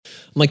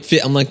I'm like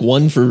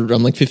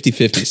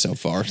 50-50 so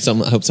far.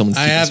 I hope someone's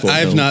keeping score. I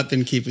have not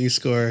been keeping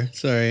score.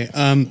 Sorry.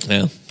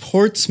 Yeah.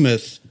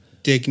 Portsmouth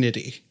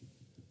Dignity.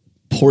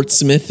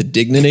 Portsmouth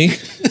Dignity?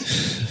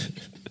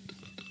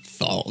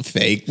 Oh,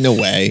 fake. No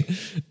way.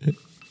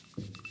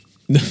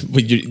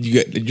 But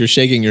you're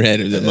shaking your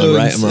head. Am I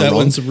right? Am I wrong? That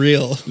one's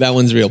real. That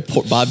one's real.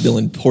 Bob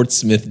Dylan,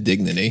 Portsmouth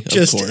Dignity. Of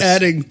just course.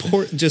 adding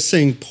just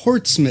saying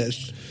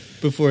Portsmouth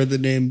before the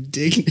name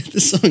the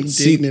song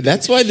Dignity.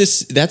 That's why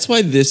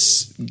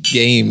this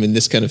game and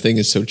this kind of thing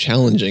is so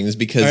challenging. Is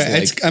because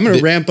right, I'm going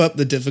to ramp up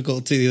the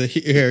difficulty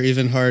here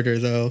even harder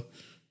though.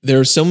 There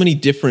are so many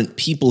different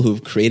people who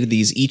have created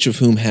these, each of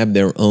whom have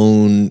their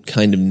own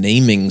kind of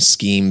naming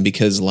scheme.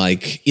 Because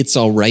like It's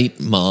All Right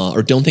Ma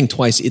or Don't Think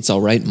Twice, It's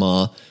All Right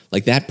Ma.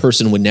 Like that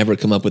person would never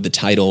come up with the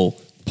title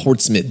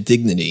Portsmouth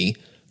Dignity,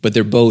 but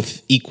they're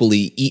both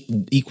equally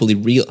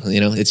real. You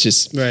know, it's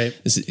just right.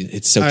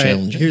 It's so all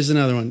challenging. Right, here's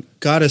another one.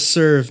 Gotta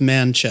Serve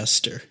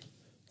Manchester.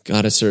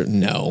 Gotta serve.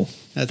 No,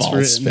 that's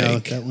false. Fake. No,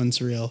 Fake. that one's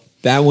real.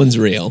 That one's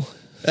real.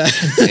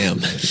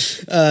 Damn.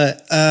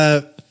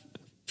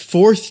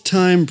 Fourth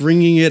time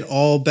bringing it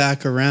all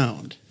back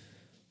around.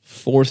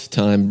 Fourth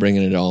time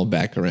bringing it all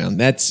back around.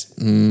 That's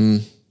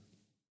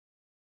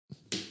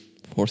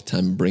fourth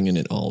time bringing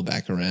it all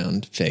back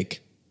around.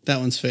 Fake. That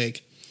one's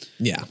fake.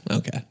 Yeah.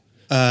 Okay.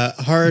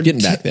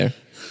 Getting back there.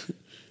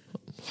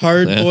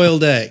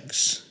 Hard-boiled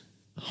eggs.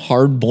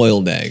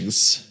 Hard-boiled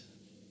eggs.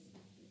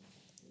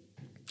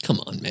 Come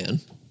on,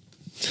 man.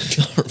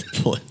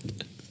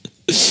 Hard-boiled.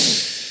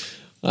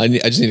 I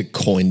just need a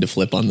coin to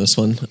flip on this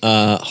one.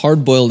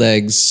 Hard-boiled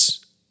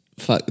eggs.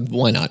 Fuck.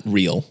 Why not?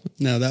 Real.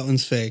 No, that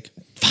one's fake.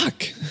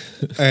 Fuck.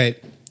 All right.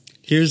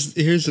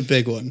 Here's a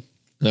big one.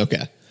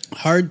 Okay.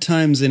 Hard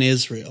Times in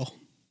Israel.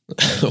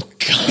 Oh,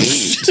 God.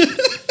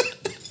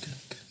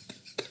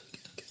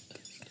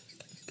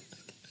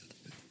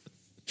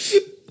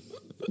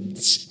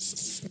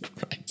 Jesus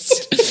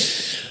Christ.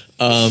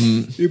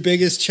 Your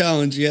biggest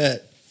challenge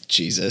yet.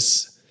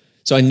 Jesus.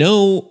 So I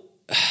know,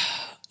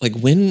 like,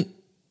 when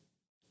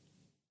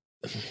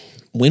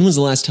was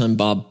the last time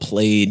Bob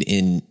played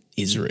in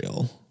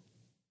Israel?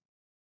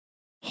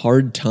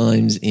 Hard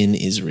Times in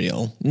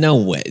Israel. No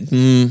way.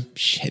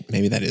 Shit,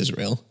 maybe that is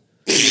real.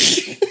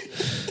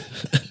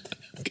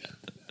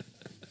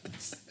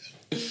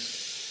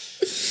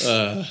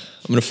 I'm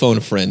going to phone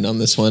a friend on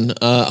this one.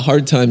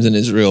 Hard Times in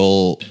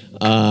Israel.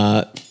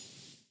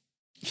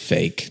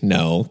 Fake.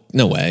 No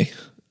way.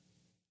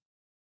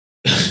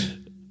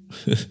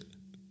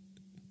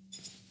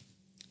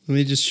 Let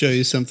me just show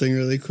you something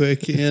really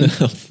quick, Ian.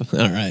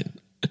 All right.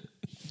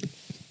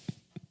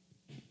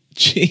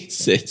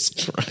 Jesus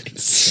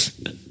Christ.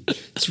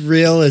 It's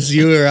real as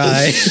you or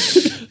I.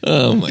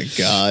 Oh my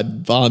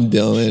God. Bob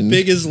Dylan.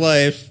 Big as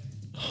life.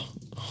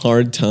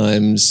 Hard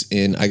Times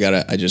in,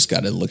 I just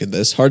gotta look at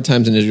this. Hard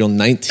Times in Israel,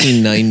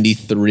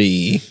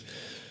 1993.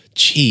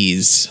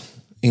 Jeez.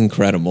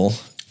 Incredible.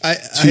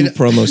 Two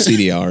promo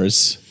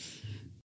CDRs.